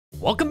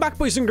Welcome back,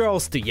 boys and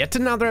girls, to yet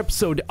another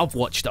episode of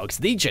Watch Dogs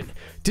Legion.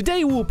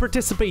 Today we'll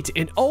participate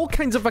in all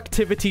kinds of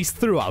activities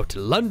throughout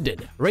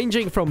London,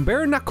 ranging from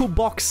bare knuckle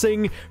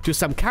boxing to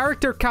some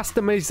character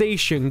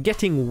customization,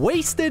 getting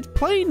wasted,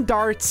 playing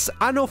darts,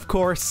 and of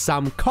course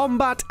some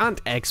combat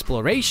and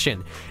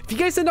exploration. If you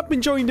guys end up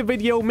enjoying the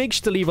video, make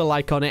sure to leave a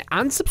like on it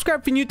and subscribe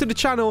if you're new to the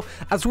channel,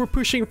 as we're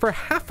pushing for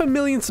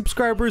 500,000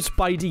 subscribers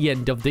by the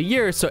end of the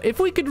year. So if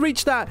we could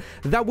reach that,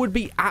 that would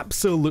be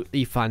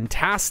absolutely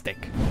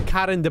fantastic.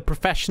 Karen, the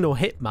professional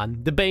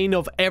hitman, the bane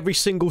of every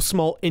single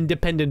small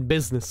independent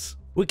business.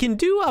 We can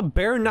do a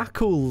bare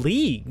knuckle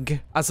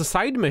league as a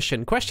side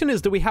mission. Question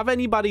is, do we have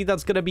anybody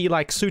that's gonna be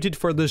like suited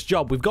for this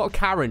job? We've got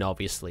Karen,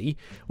 obviously.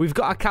 We've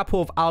got a couple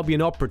of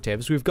Albion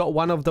operatives. We've got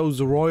one of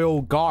those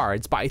royal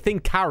guards, but I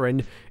think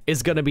Karen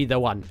is gonna be the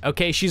one.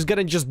 Okay, she's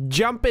gonna just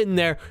jump in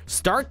there,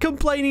 start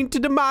complaining to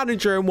the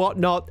manager and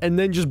whatnot, and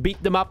then just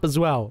beat them up as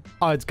well.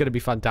 Oh, it's gonna be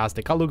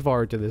fantastic. I look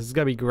forward to this. It's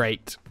gonna be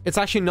great. It's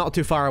actually not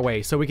too far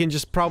away, so we can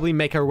just probably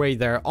make our way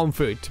there on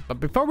foot. But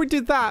before we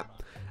do that,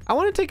 I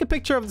want to take a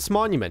picture of this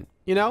monument,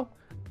 you know?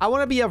 I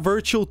want to be a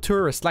virtual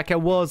tourist like I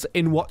was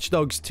in Watch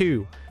Dogs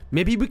 2.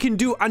 Maybe we can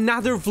do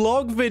another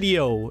vlog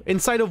video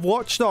inside of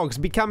Watch Dogs,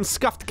 become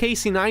Scuffed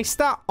Casey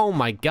Neistat. Oh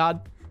my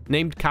god.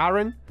 Named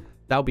Karen?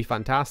 That would be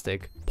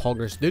fantastic.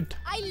 Poggers, dude.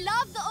 I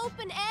love the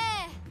open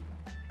air.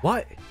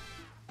 What?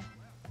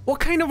 What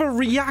kind of a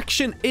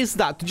reaction is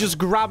that to just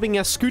grabbing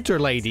a scooter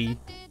lady?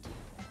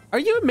 Are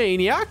you a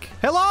maniac?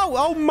 Hello?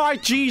 Oh my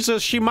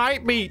Jesus, she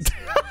might be.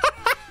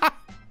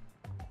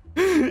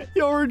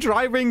 Your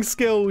driving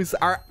skills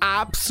are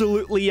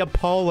absolutely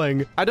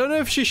appalling. I don't know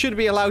if she should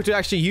be allowed to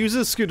actually use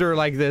a scooter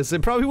like this.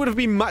 It probably would have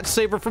been much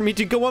safer for me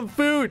to go on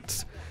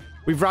foot.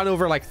 We've run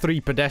over like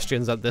 3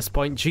 pedestrians at this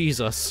point.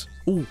 Jesus.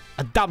 Ooh,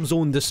 a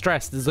damsel in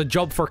distress. This is a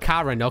job for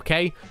Karen,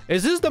 okay?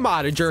 Is this the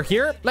manager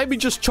here? Let me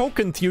just choke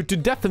into you to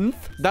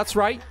death. That's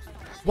right.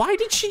 Why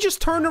did she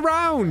just turn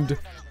around?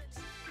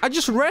 I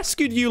just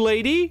rescued you,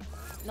 lady.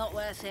 Not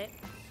worth it.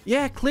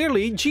 Yeah,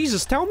 clearly.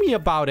 Jesus, tell me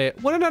about it.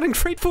 What an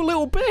ungrateful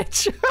little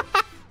bitch.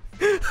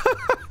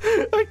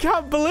 I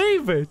can't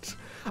believe it.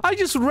 I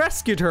just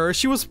rescued her.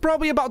 She was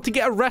probably about to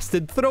get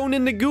arrested, thrown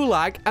in the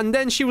gulag, and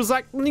then she was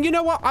like, you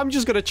know what? I'm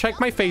just gonna check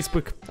my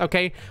Facebook.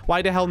 Okay,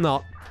 why the hell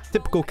not?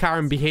 Typical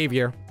Karen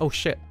behavior. Oh,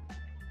 shit.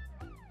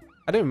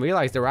 I didn't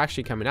realize they were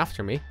actually coming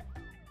after me.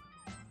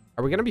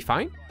 Are we gonna be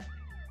fine?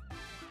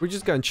 We're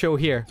just gonna chill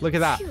here. Look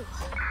at that.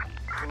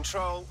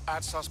 Control,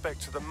 add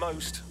suspect to the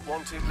most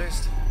wanted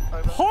list.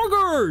 Over.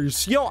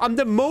 Poggers! Yo, I'm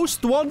the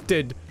most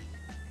wanted.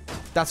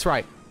 That's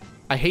right.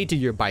 I hated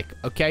your bike,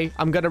 okay?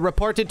 I'm gonna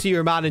report it to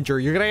your manager.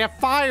 You're gonna get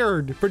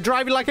fired for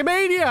driving like a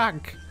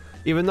maniac.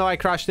 Even though I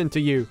crashed into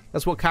you.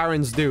 That's what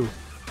Karens do.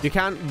 You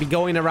can't be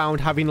going around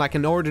having like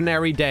an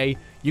ordinary day.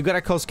 You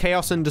gotta cause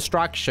chaos and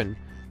distraction.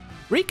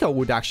 Rico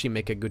would actually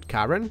make a good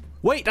Karen.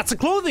 Wait, that's a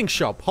clothing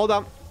shop. Hold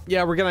on.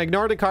 Yeah, we're gonna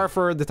ignore the car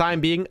for the time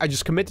being. I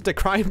just committed a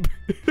crime.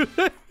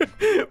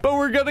 But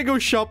we're gonna go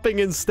shopping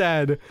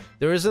instead.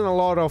 There isn't a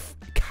lot of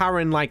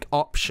Karen-like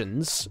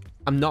options.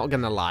 I'm not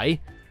gonna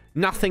lie.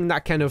 Nothing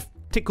that kind of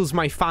tickles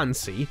my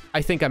fancy.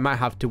 I think I might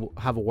have to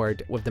have a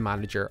word with the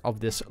manager of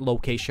this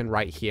location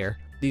right here.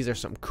 These are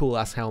some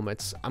cool-ass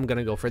helmets. I'm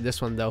gonna go for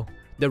this one, though.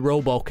 The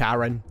Robo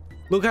Karen.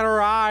 Look at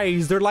her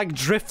eyes. They're like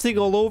drifting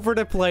all over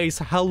the place.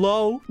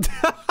 Hello?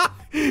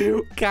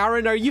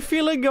 Karen, are you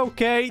feeling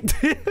okay?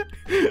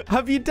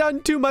 Have you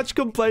done too much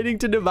complaining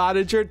to the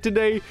manager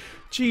today?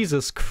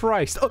 Jesus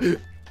Christ. Oh,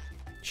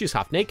 she's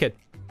half naked.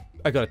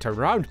 I gotta turn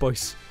around,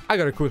 boys. I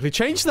gotta quickly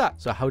change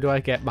that. So how do I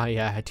get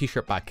my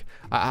t-shirt back?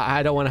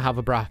 I don't want to have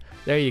a bra.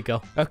 There you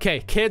go. Okay,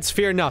 kids,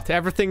 fear not.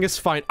 Everything is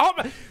fine. Oh,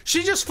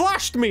 she just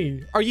flashed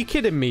me. Are you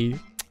kidding me?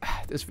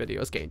 This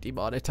video is getting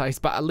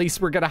demonetized, but at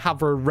least we're gonna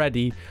have her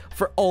ready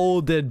for all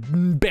the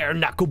bare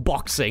knuckle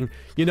boxing.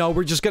 You know,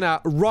 we're just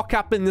gonna rock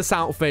up in this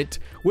outfit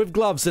with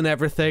gloves and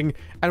everything,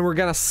 and we're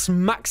gonna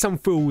smack some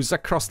fools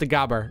across the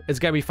gabber. It's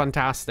gonna be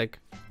fantastic.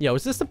 Yo,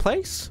 is this the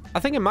place? I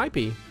think it might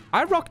be.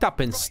 I rocked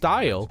up in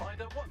style.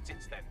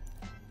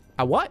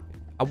 A what?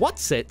 A what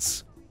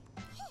sits?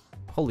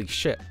 Holy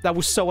shit, that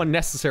was so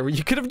unnecessary.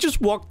 You could have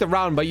just walked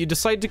around, but you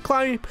decided to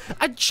climb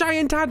a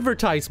giant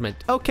advertisement.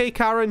 Okay,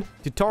 Karen.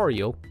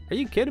 Tutorial? Are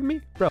you kidding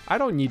me? Bro, I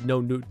don't need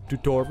no new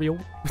tutorial.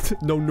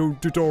 no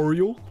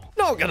tutorial.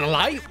 Not gonna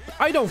lie,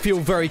 I don't feel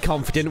very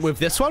confident with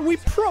this one. We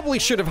probably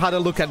should have had a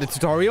look at the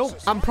tutorial.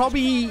 I'm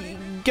probably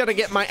gonna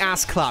get my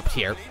ass clapped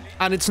here,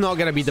 and it's not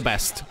gonna be the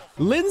best.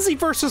 Lindsay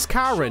versus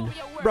Karen.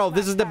 Bro,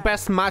 this is the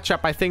best matchup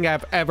I think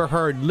I've ever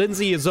heard.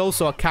 Lindsay is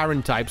also a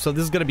Karen type, so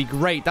this is gonna be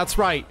great. That's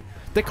right.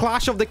 The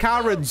clash of the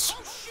Karens.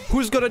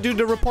 Who's gonna do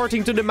the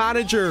reporting to the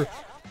manager?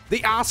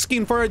 The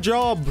asking for a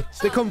job.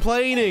 The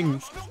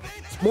complaining.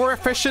 More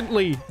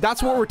efficiently.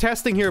 That's what we're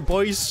testing here,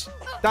 boys.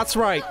 That's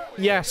right.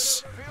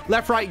 Yes.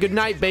 Left, right, good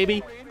night,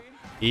 baby.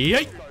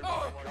 Yay.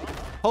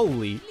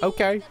 Holy.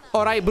 Okay.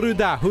 Alright,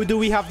 Bruda. Who do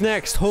we have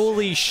next?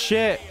 Holy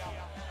shit.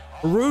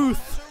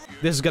 Ruth.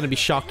 This is gonna be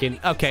shocking.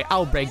 Okay,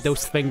 I'll break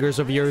those fingers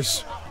of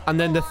yours. And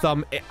then the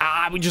thumb.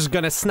 We're just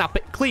gonna snap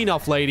it clean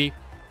off, lady.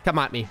 Come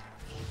at me.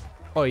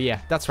 Oh, yeah.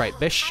 That's right,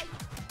 bish.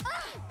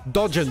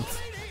 Dodging.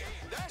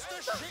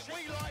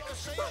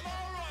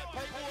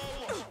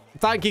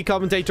 Thank you,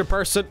 commentator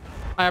person.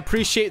 I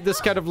appreciate this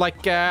kind of,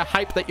 like,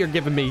 hype that you're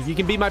giving me. You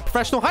can be my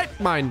professional hype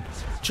man.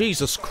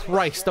 Jesus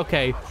Christ.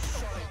 Okay.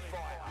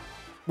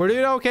 We're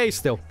doing okay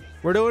still.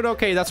 We're doing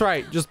okay. That's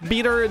right. Just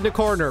beat her in the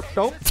corner.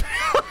 Nope.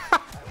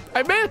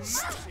 I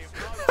missed.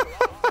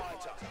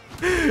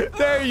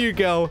 There you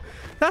go.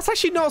 That's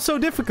actually not so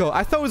difficult.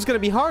 I thought it was going to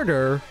be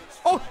harder.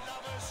 Oh,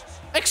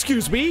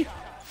 excuse me.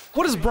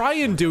 What is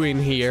Brian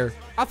doing here?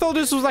 I thought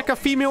this was like a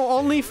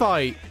female-only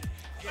fight.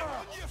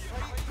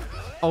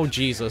 Oh,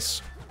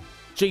 Jesus.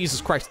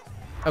 Jesus Christ.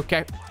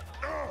 Okay.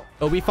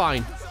 It'll be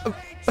fine.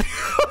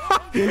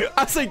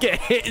 As I get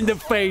hit in the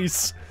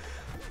face.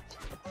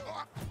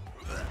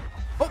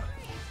 Oh,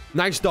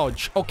 nice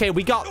dodge. Okay,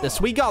 we got this.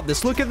 We got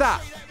this. Look at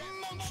that.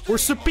 We're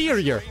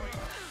superior.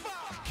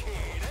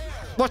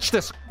 Watch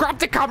this. Grab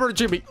the camera,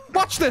 Jimmy.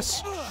 Watch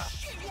this.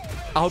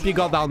 I hope you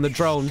got that on the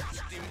drone.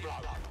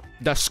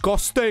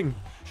 Disgusting.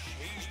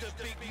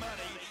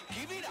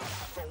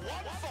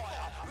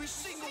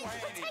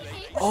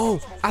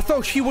 Oh, I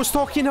thought she was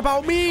talking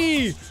about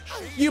me.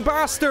 You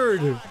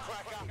bastard.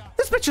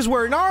 This bitch is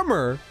wearing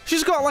armor.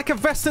 She's got like a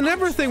vest and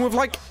everything with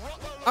like,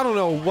 I don't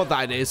know what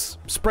that is.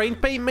 Spray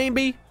paint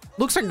maybe?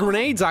 Looks like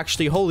grenades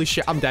actually. Holy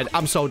shit, I'm dead.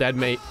 I'm so dead,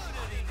 mate.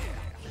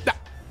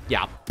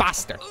 Yeah,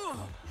 bastard.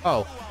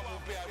 Oh.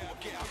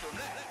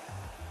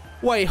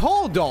 Wait,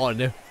 hold on.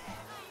 The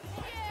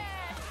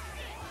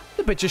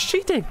bitch is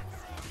cheating.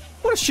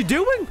 What is she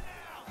doing?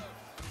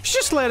 She's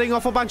just letting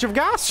off a bunch of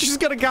gas. She's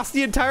gonna gas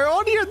the entire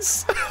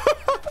audience.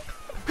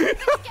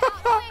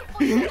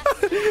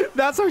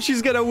 That's how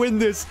she's gonna win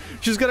this.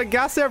 She's gonna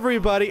gas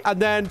everybody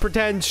and then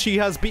pretend she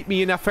has beat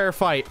me in a fair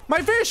fight.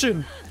 My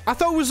vision! I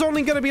thought it was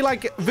only gonna be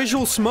like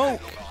visual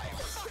smoke.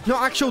 No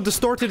actual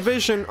distorted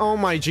vision. Oh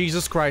my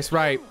Jesus Christ.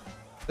 Right.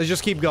 Let's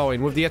just keep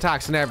going with the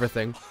attacks and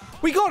everything.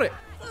 We got it.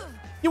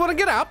 You wanna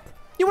get up?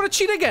 You wanna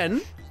cheat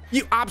again?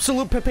 You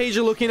absolute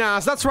Papasia looking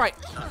ass. That's right.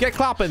 Get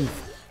clapping.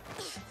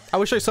 I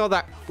wish I saw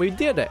that. We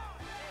did it.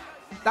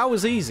 That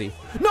was easy.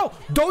 No,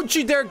 don't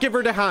you dare give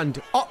her the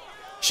hand. Oh,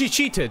 she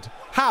cheated.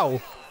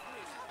 How?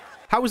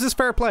 How is this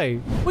fair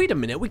play? Wait a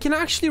minute. We can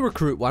actually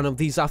recruit one of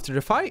these after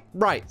the fight.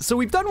 Right. So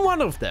we've done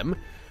one of them.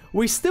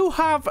 We still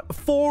have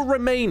 4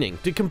 remaining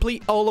to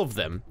complete all of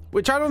them,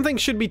 which I don't think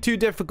should be too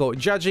difficult,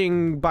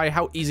 judging by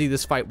how easy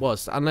this fight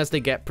was, unless they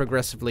get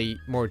progressively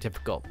more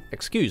difficult.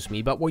 Excuse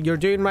me, but what you're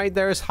doing right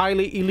there is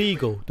highly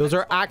illegal. Those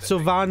are acts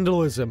of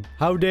vandalism.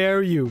 How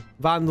dare you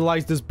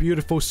vandalize this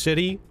beautiful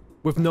city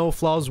with no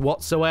flaws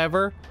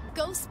whatsoever?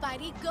 Go,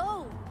 Spidey,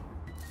 go.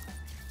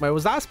 Wait,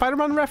 was that a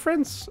Spider-Man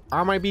reference? Or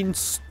am I being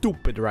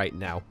stupid right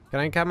now?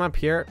 Can I come up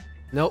here?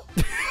 Nope.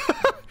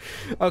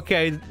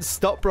 Okay,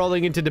 stop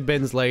rolling into the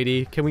bins,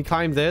 lady. Can we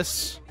climb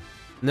this?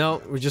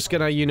 No, we're just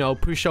gonna, you know,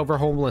 push over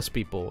homeless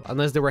people.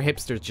 Unless they were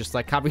hipsters just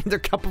like having their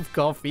cup of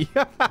coffee.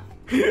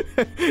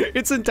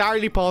 It's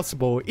entirely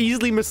possible.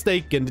 Easily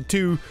mistaken the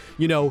two,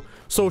 you know,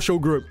 social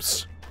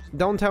groups.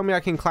 Don't tell me I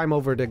can climb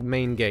over the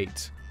main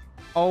gate.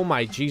 Oh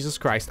my Jesus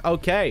Christ.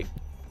 Okay.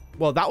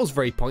 Well, that was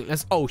very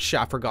pointless. Oh shit,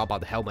 I forgot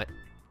about the helmet.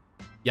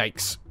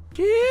 Yikes.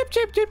 Chip,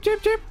 chip, chip,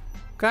 chip, chip.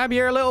 Grab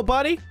here, little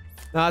buddy.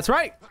 That's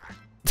right.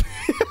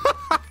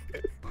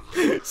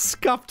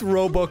 Scuffed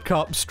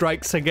Robocop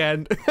strikes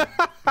again.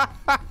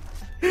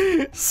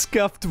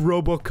 Scuffed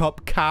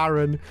Robocop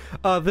Karen.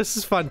 This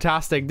is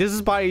fantastic. This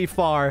is by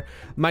far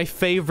my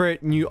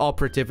favorite new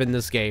operative in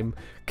this game.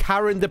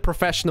 Karen the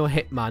professional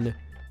hitman.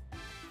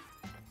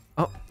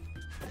 Oh,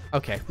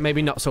 okay.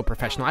 Maybe not so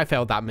professional. I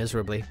failed that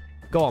miserably.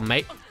 Go on,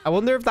 mate. I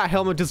wonder if that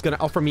helmet is going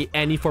to offer me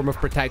any form of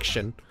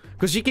protection.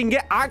 Because you can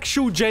get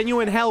actual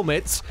genuine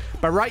helmets.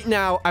 But right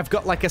now, I've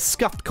got like a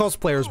scuffed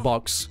cosplayer's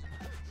box.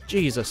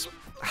 Jesus.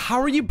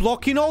 How are you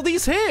blocking all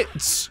these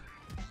hits?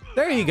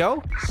 There you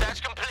go.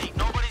 Search complete.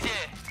 Nobody's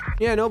here.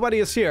 Yeah, nobody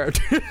is here.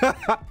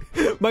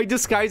 My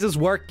disguise is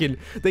working.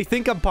 They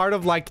think I'm part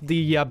of like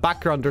the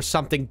background or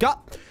something.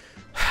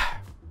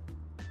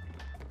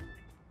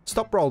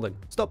 Stop rolling.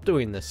 Stop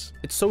doing this.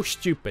 It's so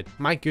stupid.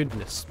 My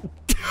goodness.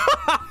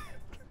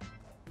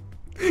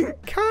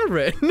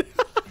 Karen,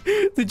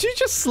 did you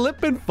just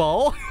slip and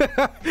fall?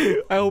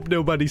 I hope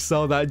nobody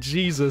saw that.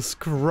 Jesus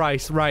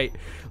Christ. Right,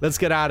 let's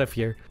get out of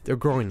here. They're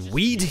growing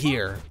weed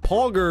here.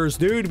 Poggers,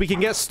 dude, we can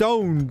get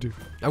stoned.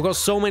 I've got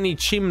so many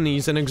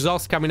chimneys and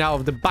exhaust coming out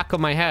of the back of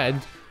my head.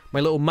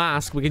 My little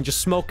mask, we can just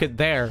smoke it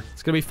there.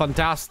 It's gonna be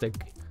fantastic.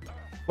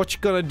 What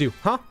you gonna do,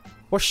 huh?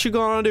 What you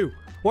gonna do?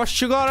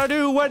 What you gonna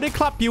do when they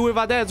clap you with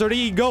a desert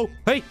eagle?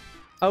 Hey!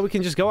 Oh, we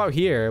can just go out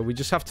here. We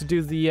just have to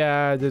do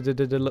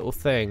the little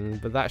thing.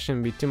 But that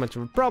shouldn't be too much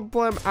of a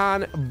problem.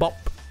 And bop.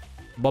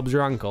 Bob's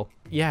your uncle.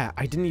 Yeah,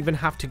 I didn't even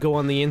have to go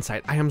on the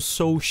inside. I am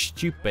so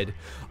stupid.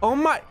 Oh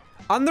my.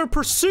 Under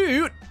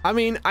pursuit. I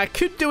mean, I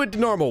could do it the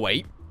normal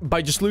way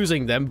by just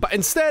losing them. But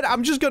instead,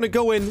 I'm just going to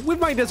go in with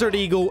my Desert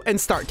Eagle and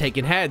start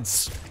taking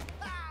heads.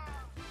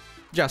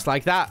 Just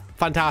like that.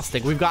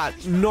 Fantastic. We've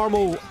got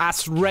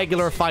normal-ass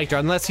regular fighter.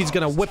 Unless he's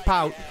going to whip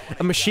out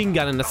a machine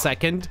gun in a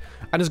second.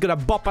 and is gonna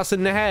bop us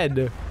in the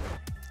head.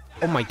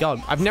 Oh my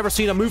god, I've never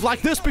seen a move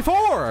like this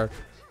before.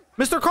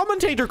 Mr.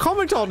 Commentator,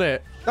 comment on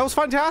it. That was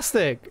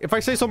fantastic. If I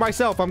say so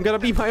myself, I'm gonna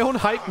be my own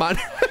hype man.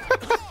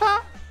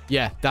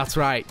 Yeah, that's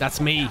right.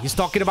 That's me. He's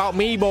talking about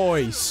me,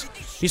 boys.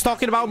 He's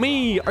talking about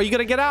me. Are you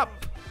gonna get up?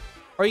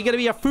 Are you gonna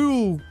be a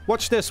fool?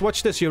 Watch this.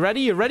 Watch this. You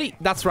ready? You ready?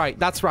 That's right.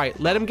 That's right.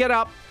 Let him get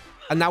up.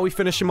 And now we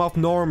finish him off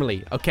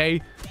normally,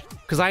 okay?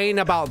 Because I ain't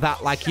about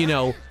that, like, you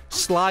know,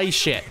 sly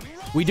shit.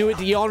 We do it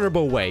the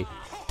honorable way.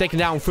 Taking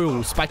down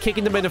fools by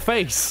kicking them in the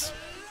face.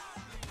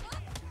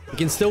 We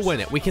can still win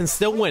it. We can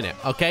still win it,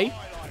 okay?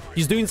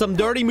 He's doing some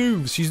dirty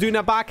moves. He's doing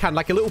a backhand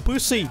like a little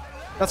pussy.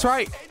 That's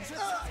right.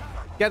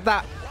 Get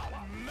that.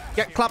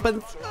 Get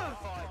clapping.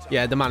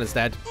 Yeah, the man is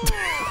dead.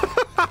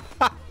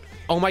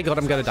 Oh my god,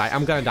 I'm gonna die.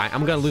 I'm gonna die.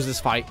 I'm gonna lose this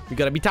fight. We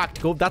gotta be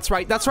tactical. That's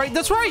right. That's right.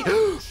 That's right.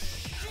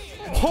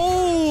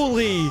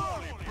 Holy.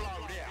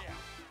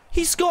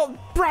 He's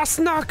got brass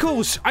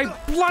knuckles. I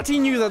bloody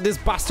knew that this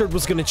bastard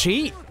was gonna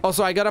cheat.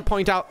 Also, I gotta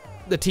point out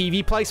the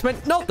TV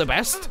placement. Not the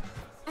best.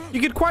 You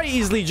could quite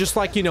easily just,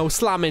 like, you know,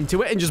 slam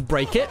into it and just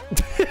break it.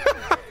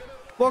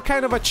 What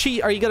kind of a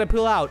cheat are you gonna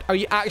pull out? Are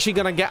you actually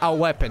gonna get a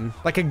weapon?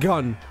 Like a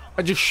gun?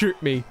 And just shoot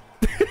me?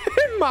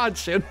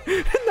 Imagine.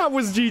 And that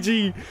was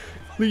GG.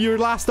 Your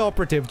last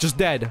operative just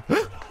dead.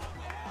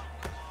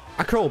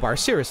 A crowbar?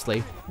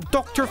 Seriously?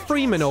 Dr.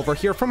 Freeman over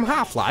here from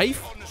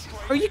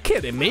Half-Life? Are you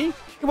kidding me?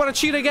 You wanna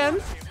cheat again?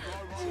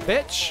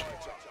 Bitch.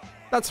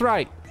 That's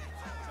right.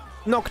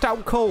 Knocked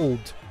out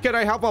cold. Can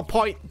I have a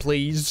point,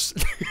 please?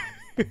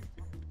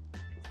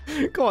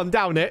 Go on,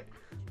 down it.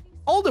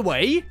 All the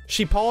way?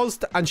 She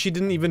paused and she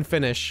didn't even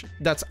finish.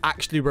 That's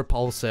actually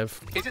repulsive.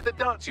 Is it the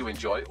dance you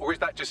enjoy, or is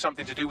that just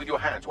something to do with your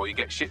hands while you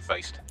get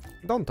shit-faced?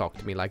 Don't talk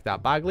to me like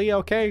that, Bagley,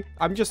 okay?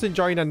 I'm just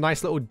enjoying a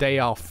nice little day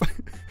off.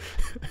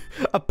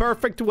 A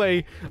perfect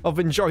way of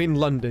enjoying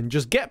London.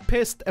 Just get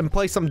pissed and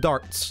play some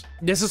darts.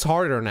 This is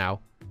harder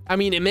now. I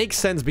mean, it makes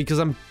sense because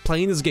I'm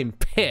playing this game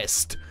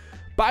pissed.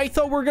 But I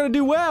thought we were gonna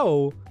do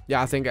well.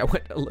 Yeah, I think I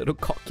went a little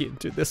cocky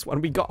into this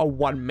one. We got a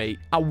 1, mate.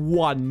 A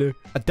 1.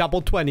 A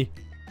double 20.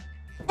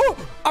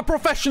 Oh! A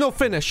professional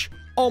finish!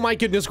 Oh my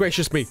goodness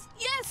gracious me.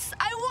 Yes,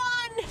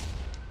 I won!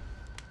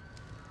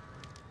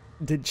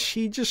 Did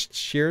she just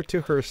cheer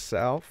to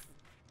herself?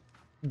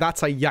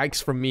 That's a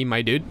yikes from me,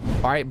 my dude.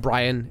 Alright,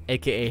 Brian,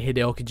 aka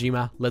Hideo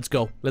Kojima. Let's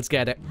go. Let's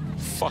get it.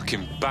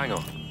 Fucking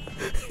banger.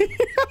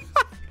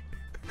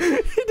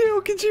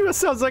 Hideo Kojima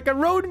sounds like a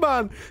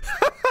roadman.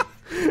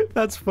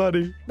 That's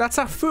funny. That's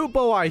a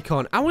football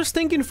icon. I was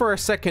thinking for a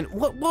second,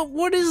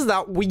 what is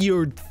that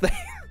weird thing?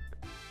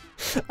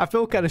 I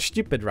feel kind of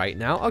stupid right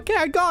now. Okay,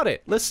 I got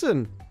it.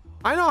 Listen,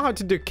 I know how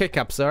to do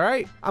kick-ups, all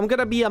right? I'm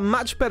gonna be a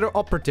much better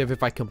operative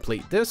if I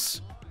complete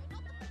this.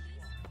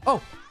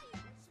 Oh.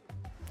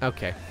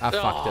 Okay, I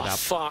fucked it up.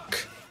 Fuck.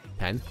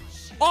 10.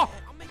 Oh,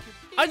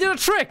 I did a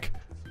trick.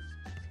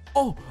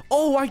 Oh,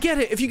 I get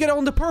it. If you get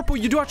on the purple,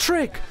 you do a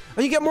trick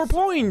and you get more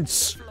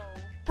points.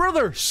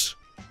 Brothers.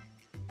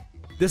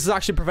 This is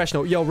actually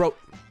professional. Yo, Ro.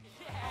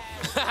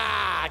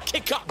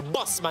 Kick up,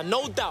 boss, man,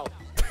 no doubt.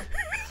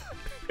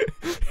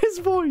 His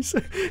voice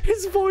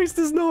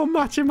does not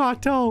match him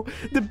at all.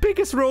 The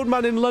biggest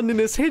roadman in London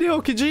is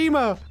Hideo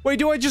Kojima. Wait,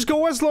 do I just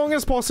go as long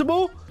as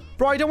possible?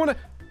 Bro, I don't want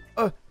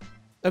to...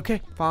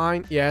 Okay,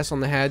 fine. Yes, on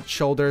the head,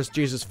 shoulders,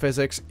 Jesus,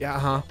 physics.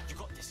 Yeah,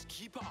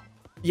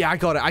 Yeah, I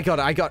got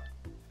it.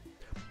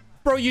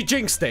 Bro, you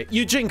jinxed it.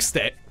 You jinxed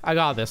it. I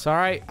got this, all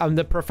right? I'm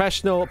the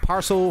professional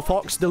parcel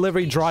Fox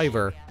delivery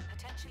driver.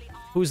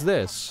 Who's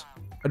this?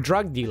 A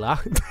drug dealer?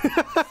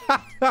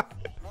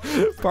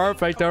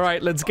 Perfect. All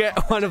right, let's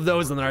get one of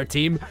those on our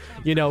team.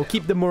 You know,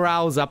 keep the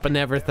morals up and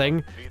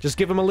everything. Just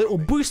give him a little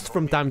boost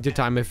from time to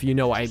time, if you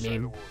know what I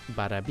mean.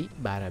 Bada beep,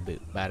 bada boop,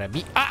 bada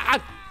beep.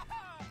 Ah!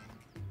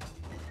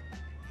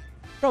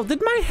 Bro,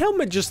 did my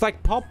helmet just,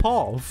 like, pop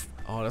off?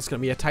 Oh, that's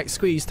gonna be a tight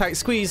squeeze, tight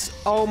squeeze.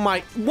 Oh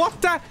my...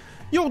 What the...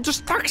 Yo,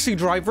 just taxi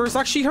driver is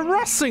actually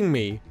harassing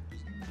me.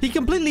 He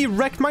completely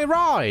wrecked my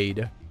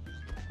ride.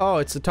 Oh,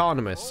 it's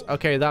autonomous.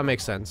 Okay, that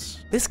makes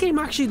sense. This game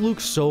actually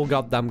looks so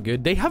goddamn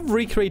good. They have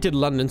recreated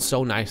London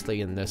so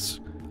nicely in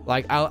this.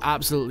 Like, I'll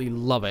absolutely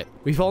love it.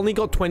 We've only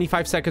got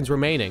 25 seconds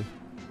remaining.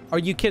 Are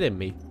you kidding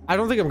me? I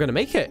don't think I'm gonna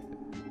make it.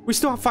 We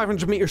still have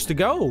 500 meters to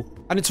go.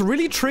 And it's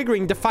really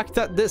triggering the fact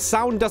that the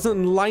sound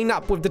doesn't line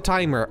up with the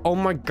timer. Oh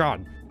my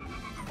god.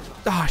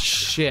 Ah,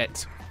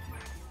 shit.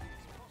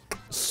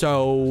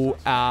 So,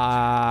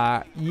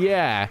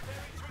 yeah.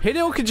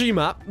 Hideo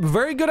Kojima,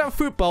 very good at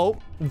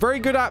football, very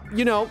good at,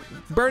 you know,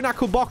 bare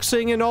knuckle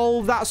boxing and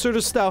all that sort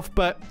of stuff,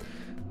 but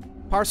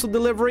parcel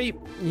delivery,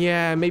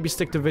 yeah, maybe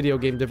stick to video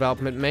game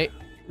development, mate.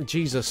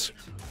 Jesus.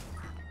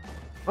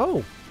 Oh.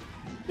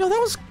 You know, that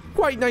was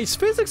quite nice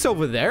physics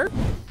over there.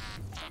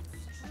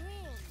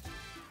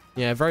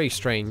 Yeah, very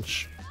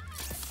strange.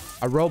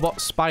 A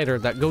robot spider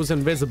that goes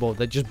invisible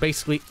that just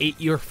basically ate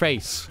your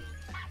face.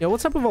 Yo,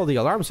 what's up with all the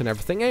alarms and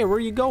everything? Hey, where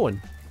are you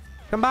going?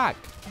 Come back.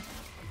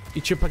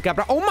 You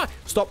chupacabra. Oh my!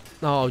 Stop.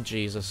 Oh,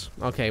 Jesus.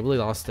 Okay, we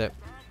lost it.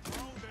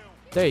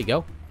 There you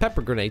go.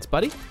 Pepper grenades,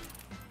 buddy.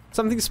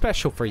 Something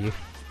special for you.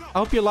 I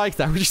hope you like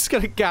that. We're just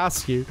gonna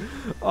gas you.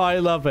 Oh, I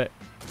love it.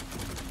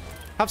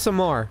 Have some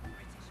more.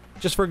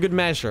 Just for good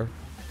measure.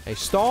 Hey,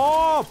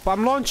 stop!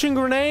 I'm launching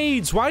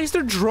grenades. Why is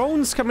there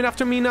drones coming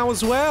after me now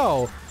as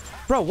well?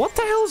 Bro, what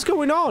the hell is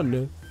going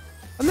on?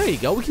 And there you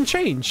go. We can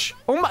change.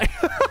 Oh my...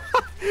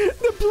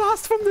 The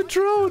blast from the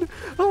drone.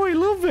 Oh, I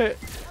love it.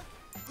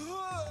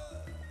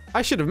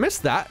 I should have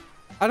missed that.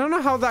 I don't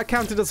know how that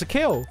counted as a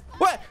kill.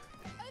 What?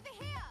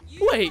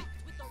 Wait.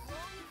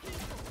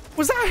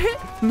 Was that a hit?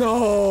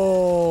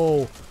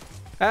 No.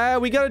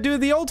 We gotta do it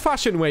the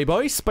old-fashioned way,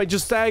 boys. By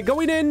just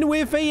going in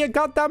with a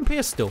goddamn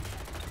pistol.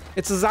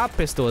 It's a Zap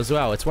pistol as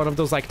well. It's one of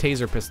those, like,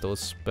 taser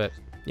pistols. But,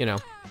 you know,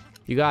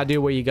 you gotta do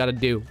what you gotta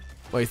do.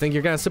 Well, you think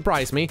you're gonna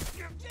surprise me?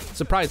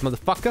 Surprise,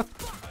 motherfucker.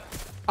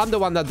 I'm the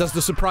one that does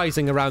the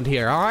surprising around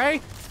here,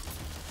 alright?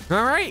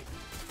 Alright?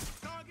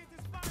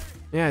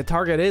 Yeah,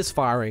 target is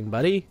firing,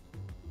 buddy.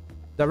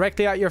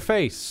 Directly at your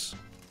face.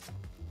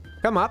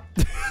 Come up.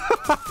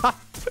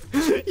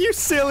 You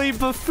silly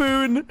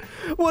buffoon.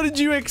 What did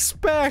you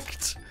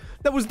expect?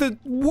 That was the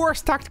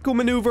worst tactical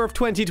maneuver of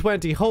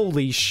 2020.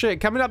 Holy shit.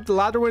 Coming up the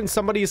ladder when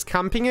somebody is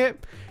camping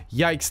it?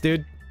 Yikes,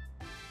 dude.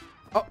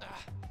 Oh.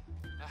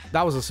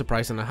 That was a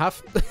surprise and a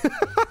half.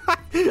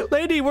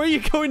 Lady, where are you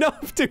going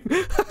off to?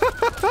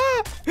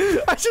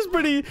 I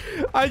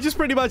just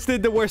pretty much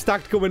did the worst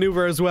tactical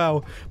maneuver as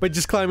well. By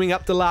just climbing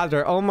up the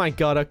ladder. Oh my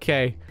god,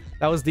 okay.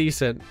 That was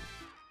decent.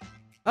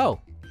 Oh.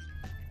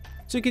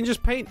 So you can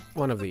just paint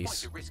one of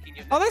these.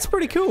 Oh, that's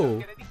pretty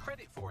cool.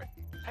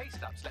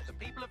 Let the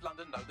people of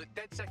London know that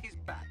DedSec is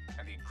back,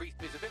 and the increased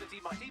visibility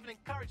might even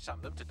encourage some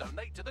of them to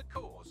donate to the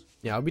cause.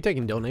 Yeah, I'll be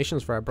taking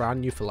donations for a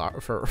brand new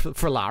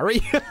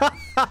Ferrari.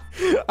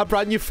 A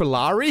brand new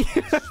Ferrari?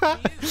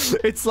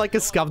 It's like a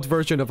scuffed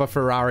version of a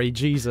Ferrari.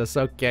 Jesus,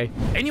 okay.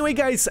 Anyway,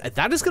 guys,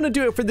 that is going to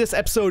do it for this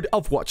episode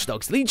of Watch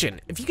Dogs Legion.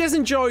 If you guys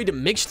enjoyed,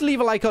 make sure to leave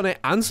a like on it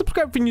and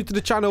subscribe if you're new to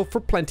the channel for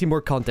plenty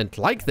more content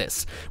like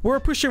this. We're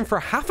pushing for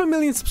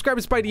 500,000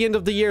 subscribers by the end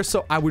of the year,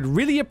 so I would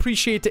really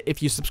appreciate it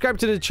if you subscribe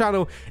to the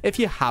channel if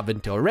you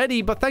haven't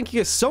already. But thank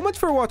you guys so much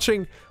for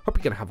watching. Hope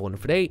you're gonna have a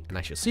wonderful day, and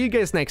I shall see you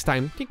guys next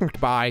time. Take care,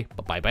 bye.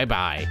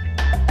 Bye.